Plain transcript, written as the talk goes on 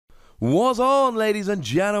What's on, ladies and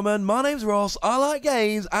gentlemen? My name's Ross, I like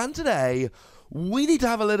games, and today we need to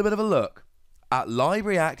have a little bit of a look at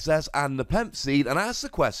library access and Nepenthe and ask the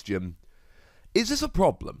question, is this a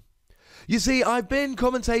problem? You see, I've been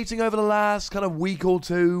commentating over the last kind of week or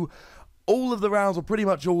two all of the rounds, or pretty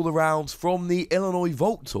much all the rounds, from the Illinois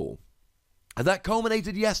Vault Tour. And that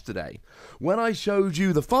culminated yesterday when I showed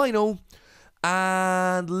you the final,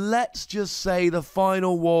 and let's just say the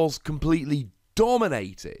final was completely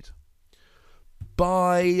dominated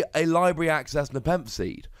by a library access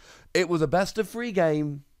Nepenthe. It was a best of 3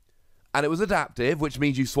 game, and it was adaptive, which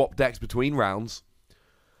means you swap decks between rounds,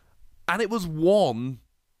 and it was won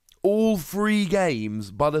all 3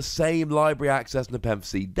 games by the same library access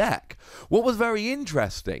Nepenthe deck. What was very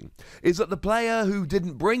interesting is that the player who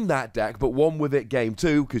didn't bring that deck but won with it game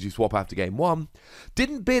 2, because you swap after game 1,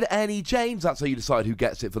 didn't bid any chains. That's how you decide who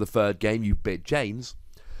gets it for the 3rd game. You bid chains.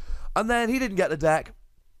 And then he didn't get the deck,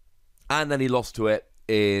 and then he lost to it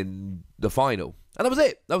in the final. And that was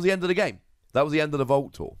it. That was the end of the game. That was the end of the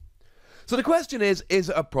Vault Tour. So the question is it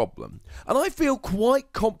a problem? And I feel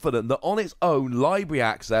quite confident that on its own, library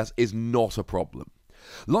access is not a problem.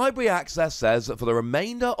 Library access says that for the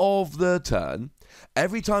remainder of the turn,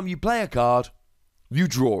 every time you play a card, you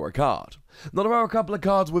draw a card. Now, there are a couple of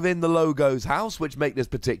cards within the logo's house which make this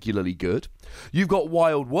particularly good. You've got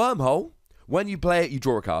Wild Wormhole. When you play it, you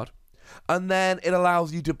draw a card. And then it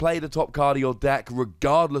allows you to play the top card of your deck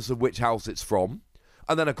regardless of which house it's from.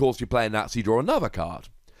 And then, of course, you're playing that, so you draw another card.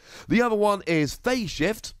 The other one is Phase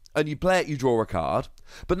Shift, and you play it, you draw a card.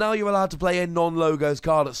 But now you're allowed to play a non-logos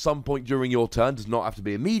card at some point during your turn, does not have to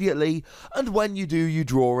be immediately, and when you do, you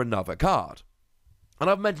draw another card. And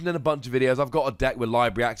I've mentioned in a bunch of videos, I've got a deck with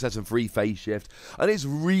library access and free Phase Shift, and it's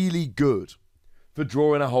really good for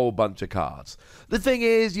drawing a whole bunch of cards. The thing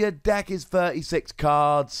is, your deck is 36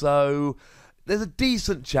 cards, so there's a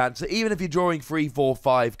decent chance that even if you're drawing 3, 4,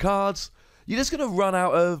 5 cards, you're just going to run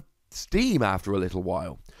out of steam after a little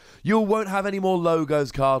while. You won't have any more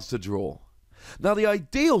logos cards to draw. Now, the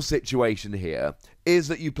ideal situation here is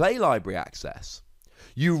that you play library access.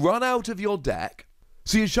 You run out of your deck,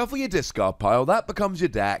 so you shuffle your discard pile, that becomes your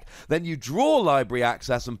deck, then you draw library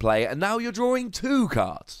access and play it, and now you're drawing 2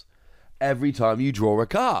 cards every time you draw a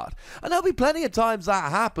card. And there'll be plenty of times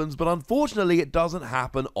that happens, but unfortunately it doesn't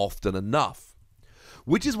happen often enough.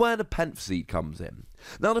 Which is where Nepenthe comes in.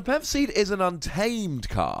 Now, Nepenthe is an untamed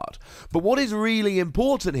card, but what is really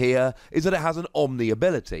important here is that it has an Omni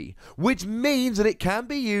ability, which means that it can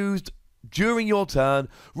be used during your turn,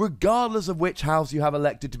 regardless of which house you have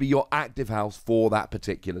elected to be your active house for that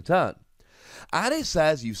particular turn. And it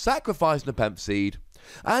says you sacrifice Nepenthe,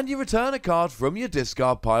 and you return a card from your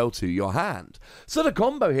discard pile to your hand. So the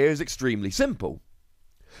combo here is extremely simple.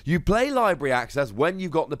 You play library access when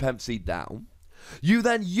you've got Nepenthe down. You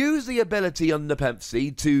then use the ability on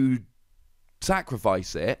Nepenthe to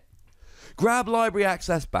sacrifice it, grab library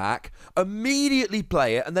access back, immediately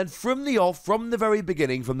play it, and then from the off, from the very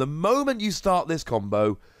beginning, from the moment you start this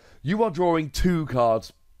combo, you are drawing 2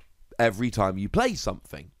 cards every time you play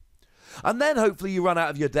something. And then hopefully you run out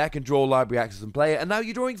of your deck and draw library access and play it, and now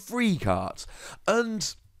you're drawing 3 cards.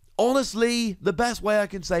 And honestly, the best way I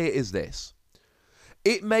can say it is this.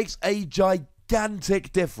 It makes a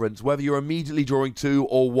gigantic difference whether you're immediately drawing 2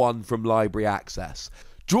 or 1 from library access.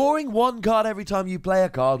 Drawing 1 card every time you play a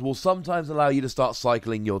card will sometimes allow you to start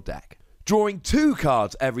cycling your deck. Drawing 2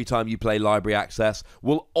 cards every time you play library access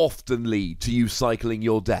will often lead to you cycling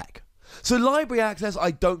your deck. So library access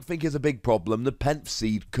I don't think is a big problem.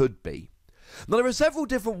 Nepenthe could be. Now, there are several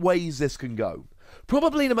different ways this can go.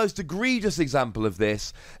 Probably the most egregious example of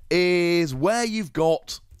this is where you've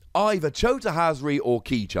got either Chota Hazri or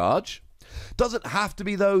Key Charge. Doesn't have to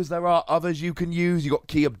be those, there are others you can use. You've got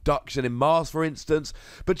Key Abduction in Mars, for instance,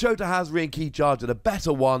 but Chota Hazri and Key Charge are the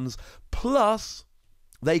better ones, plus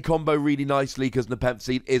they combo really nicely because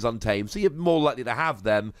Nepenthe is untamed, so you're more likely to have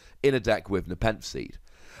them in a deck with Nepenthe.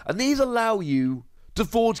 And these allow you to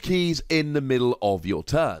forge keys in the middle of your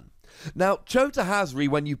turn. Now, Chota Hazri,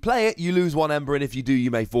 when you play it, you lose 1 ember, and if you do, you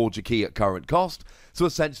may forge a key at current cost. So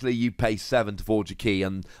essentially, you pay 7 to forge a key,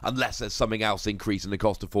 and unless there's something else increasing the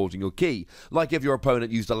cost of forging your key, like if your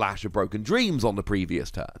opponent used a Lash of Broken Dreams on the previous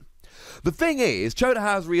turn. The thing is, Chota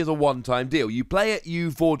Hazri is a one-time deal. You play it, you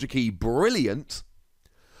forge a key, brilliant,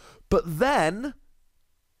 but then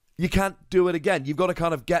you can't do it again. You've got to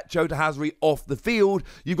kind of get Chota Hazri off the field.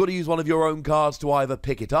 You've got to use one of your own cards to either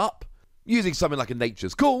pick it up, using something like a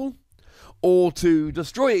Nature's Call, or to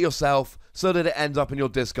destroy it yourself so that it ends up in your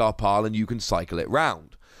discard pile and you can cycle it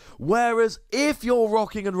round. Whereas if you're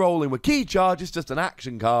rocking and rolling with Key Charge, it's just an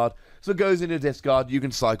action card, so it goes in your discard, you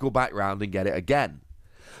can cycle back round and get it again.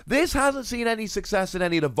 This hasn't seen any success in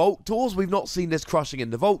any of the Vault Tours. We've not seen this crushing in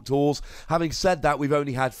the Vault Tours. Having said that, we've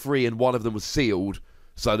only had 3 and one of them was sealed.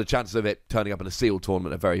 So the chances of it turning up in a sealed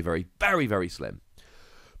tournament are very, very, very, very slim.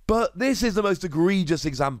 But this is the most egregious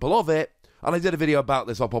example of it. And I did a video about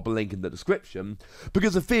this. I'll pop a link in the description.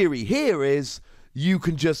 Because the theory here is you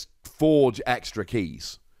can just forge extra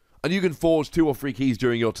keys. And you can forge 2 or 3 keys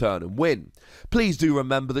during your turn and win. Please do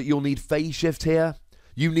remember that you'll need phase shift here.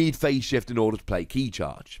 You need phase shift in order to play key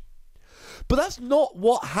charge. But that's not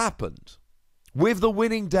what happened with the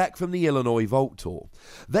winning deck from the Illinois Vault Tour.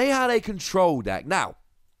 They had a control deck. Now,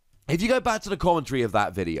 if you go back to the commentary of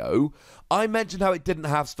that video, I mentioned how it didn't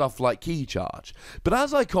have stuff like key charge. But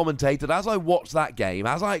as I commentated, as I watched that game,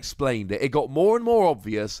 as I explained it, it got more and more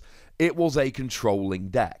obvious it was a controlling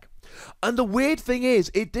deck. And the weird thing is,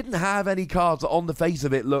 it didn't have any cards that on the face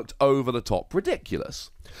of it looked over the top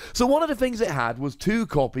ridiculous. So one of the things it had was 2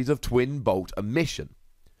 copies of Twin Bolt Emission.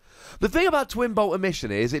 The thing about Twin Bolt Emission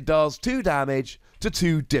is it does 2 damage to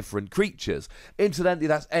 2 different creatures. Incidentally,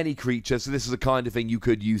 that's any creature, so this is the kind of thing you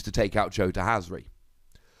could use to take out Chota Hazri.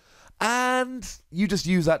 And you just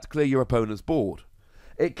use that to clear your opponent's board.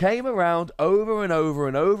 It came around over and over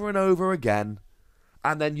and over and over again,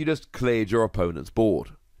 and then you just cleared your opponent's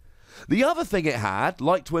board. The other thing it had,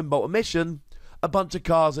 like Twin Bolt Emission, a bunch of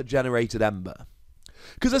cards that generated Ember.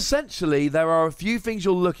 Because essentially, there are a few things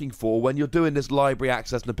you're looking for when you're doing this Library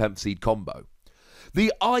Access Nepenthe Seed combo.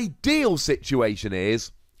 The ideal situation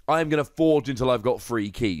is, I'm going to forge until I've got 3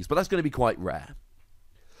 keys, but that's going to be quite rare.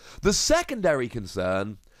 The secondary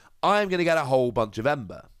concern, I'm going to get a whole bunch of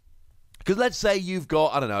Ember. Because let's say you've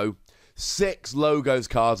got, I don't know, 6 Logos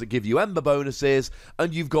cards that give you Ember bonuses,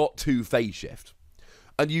 and you've got 2 Phase Shift.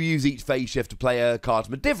 And you use each phase shift to play a card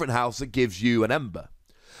from a different house that gives you an Ember.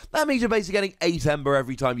 That means you're basically getting 8 Ember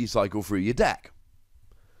every time you cycle through your deck.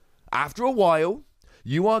 After a while,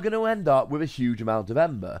 you are going to end up with a huge amount of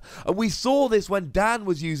Ember. And we saw this when Dan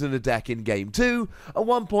was using the deck in Game 2. At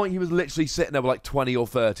one point, he was literally sitting there with like 20 or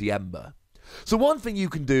 30 Ember. So one thing you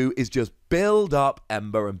can do is just build up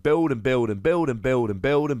Ember and build and build and build and build and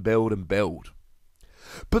build and build and build.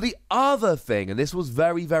 But the other thing, and this was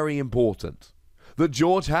very, very important, that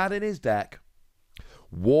George had in his deck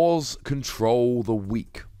was Control the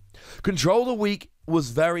Weak. Control the Weak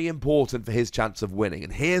was very important for his chance of winning,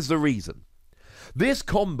 and here's the reason. This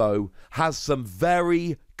combo has some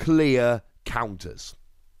very clear counters.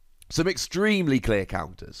 Some extremely clear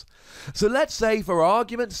counters. So let's say, for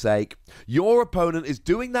argument's sake, your opponent is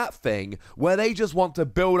doing that thing where they just want to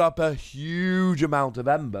build up a huge amount of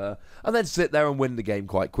Ember and then sit there and win the game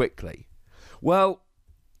quite quickly. Well,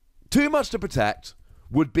 Too Much to Protect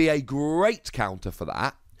would be a great counter for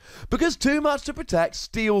that, because Too Much to Protect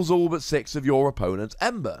steals all but 6 of your opponent's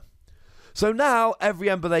Ember. So now, every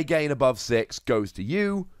Ember they gain above 6 goes to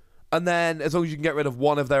you, and then as long as you can get rid of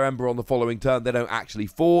 1 of their Ember on the following turn, they don't actually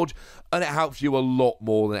forge, and it helps you a lot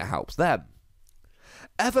more than it helps them.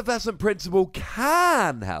 Effervescent Principle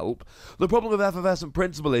can help. The problem with Effervescent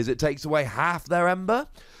Principle is it takes away half their Ember,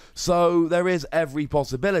 so there is every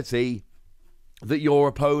possibility that your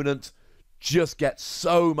opponent just gets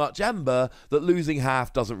so much Ember that losing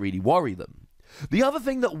half doesn't really worry them. The other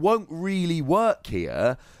thing that won't really work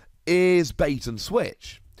here is Bait and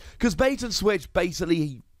Switch. Because Bait and Switch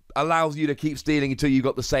basically allows you to keep stealing until you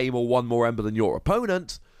got the same or 1 more Ember than your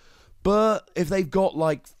opponent. But if they've got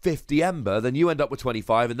like 50 Ember, then you end up with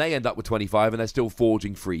 25 and they end up with 25 and they're still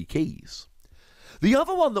forging 3 keys. The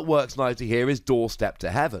other one that works nicely here is Doorstep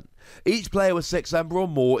to Heaven. Each player with 6 Ember or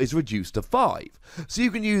more is reduced to 5. So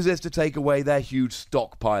you can use this to take away their huge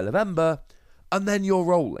stockpile of Ember, and then you're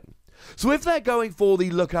rolling. So if they're going for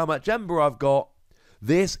the look how much Ember I've got,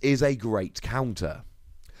 this is a great counter.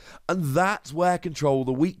 And that's where Control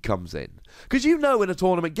the Weak comes in. Because you know in a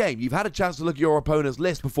tournament game, you've had a chance to look at your opponent's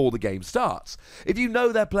list before the game starts. If you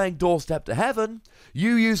know they're playing Doorstep to Heaven,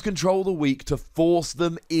 you use Control the Weak to force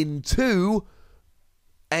them into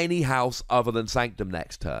any house other than Sanctum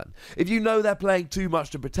next turn. If you know they're playing Too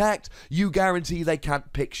Much to Protect, you guarantee they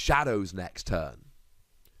can't pick Shadows next turn.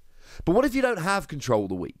 But what if you don't have Control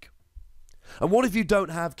the Weak? And what if you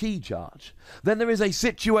don't have Key Charge? Then there is a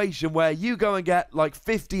situation where you go and get like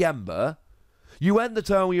 50 Ember, you end the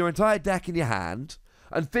turn with your entire deck in your hand,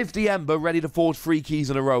 and 50 Ember ready to forge 3 keys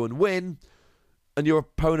in a row and win, and your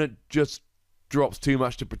opponent just drops Too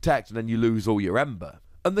Much to Protect, and then you lose all your Ember.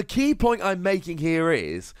 And the key point I'm making here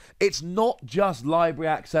is, it's not just library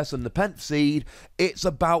access and Nepenthe seed, it's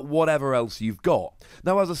about whatever else you've got.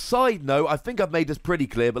 Now, as a side note, I think I've made this pretty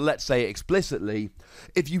clear, but let's say it explicitly.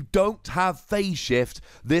 If you don't have phase shift,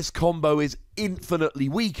 this combo is infinitely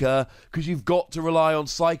weaker because you've got to rely on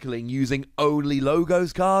cycling using only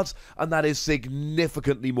logos cards, and that is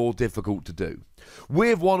significantly more difficult to do.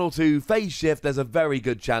 With 1 or 2 phase shift, there's a very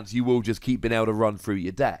good chance you will just keep being able to run through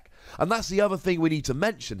your deck. And that's the other thing we need to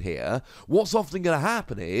mention here. What's often going to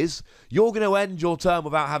happen is, you're going to end your turn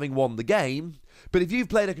without having won the game, but if you've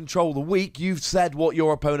played a control of the week, you've said what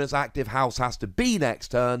your opponent's active house has to be next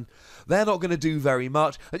turn, they're not going to do very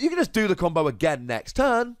much, and you can just do the combo again next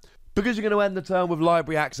turn, because you're going to end the turn with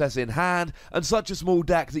library access in hand, and such a small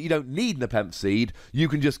deck that you don't need Nepenthe seed, you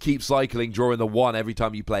can just keep cycling, drawing the 1 every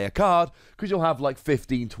time you play a card, because you'll have like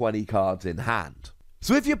 15-20 cards in hand.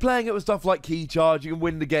 So if you're playing it with stuff like Keyforge, you can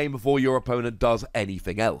win the game before your opponent does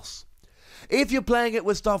anything else. If you're playing it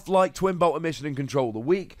with stuff like Twin Bolt Emission and Control of the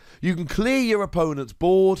Weak, you can clear your opponent's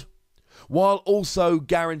board, while also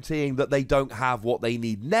guaranteeing that they don't have what they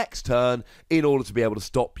need next turn in order to be able to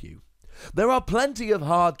stop you. There are plenty of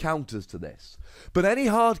hard counters to this, but any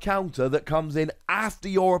hard counter that comes in after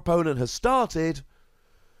your opponent has started,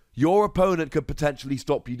 your opponent could potentially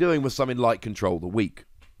stop you doing with something like Control the Weak.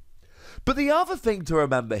 But the other thing to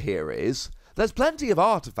remember here is, there's plenty of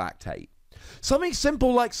artifact hate. Something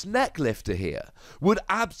simple like Snecklifter here would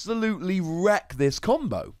absolutely wreck this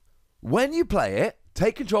combo. When you play it,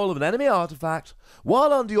 take control of an enemy artifact,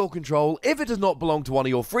 while under your control, if it does not belong to one of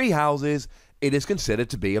your 3 houses, it is considered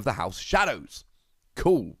to be of the House Shadows.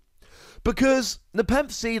 Cool. Because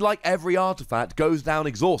Nepenthe seed, like every artifact, goes down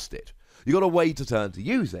exhausted. You got to wait a turn to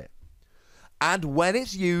use it. And when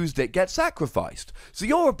it's used, it gets sacrificed. So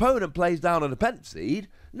your opponent plays down a Nepenthe seed,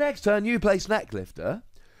 next turn you play Snecklifter,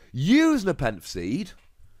 use Nepenthe seed,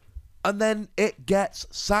 and then it gets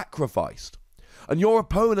sacrificed. And your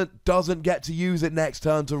opponent doesn't get to use it next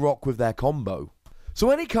turn to rock with their combo.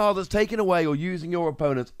 So any card that's taken away or using your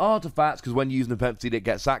opponent's artifacts, because when you use Nepenthe seed it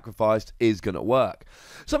gets sacrificed, is going to work.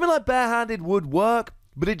 Something like Barehanded would work,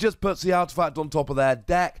 but it just puts the artifact on top of their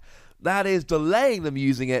deck. That is delaying them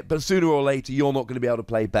using it, but sooner or later you're not going to be able to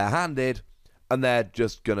play barehanded, and they're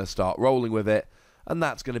just going to start rolling with it, and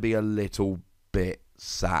that's going to be a little bit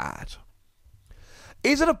sad.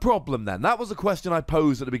 Is it a problem then? That was the question I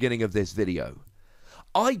posed at the beginning of this video.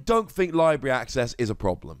 I don't think library access is a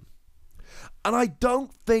problem. And I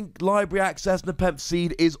don't think library access Nepenthe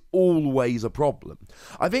seed is always a problem.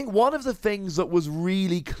 I think one of the things that was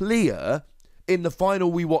really clear in the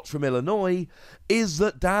final we watched from Illinois is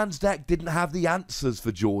that Dan's deck didn't have the answers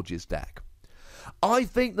for George's deck. I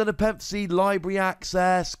think the Nepenthe seed library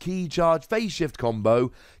access, key charge, phase shift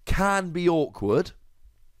combo can be awkward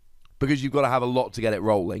because you've got to have a lot to get it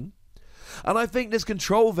rolling. And I think this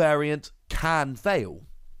control variant can fail.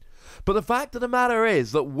 But the fact of the matter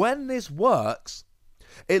is that when this works,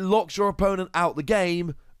 it locks your opponent out the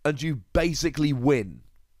game and you basically win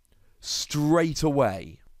straight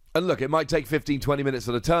away. And look, it might take 15-20 minutes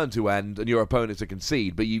for the turn to end and your opponent to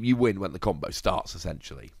concede, but you win when the combo starts,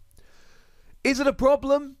 essentially. Is it a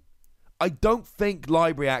problem? I don't think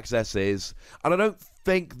library access is, and I don't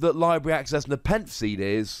think that library access Nepenthe seed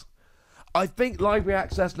is. I think library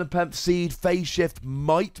access Nepenthe seed phase shift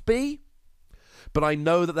might be, but I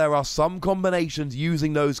know that there are some combinations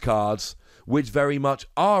using those cards which very much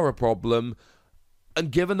are a problem.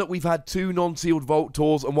 And given that we've had 2 non-sealed Vault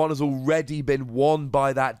Tours and one has already been won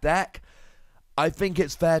by that deck, I think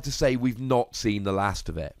it's fair to say we've not seen the last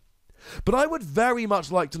of it. But I would very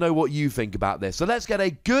much like to know what you think about this. So let's get a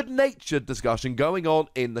good-natured discussion going on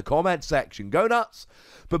in the comment section. Go nuts!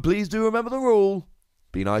 But please do remember the rule.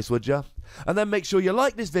 Be nice, would ya? And then make sure you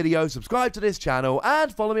like this video, subscribe to this channel,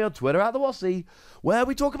 and follow me on Twitter @TheWossy, where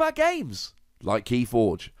we talk about games like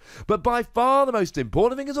Keyforge. But by far the most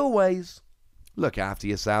important thing, as always, look after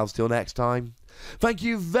yourselves till next time. Thank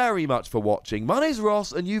you very much for watching. My name's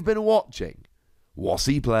Ross, and you've been watching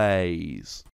Wossy Plays.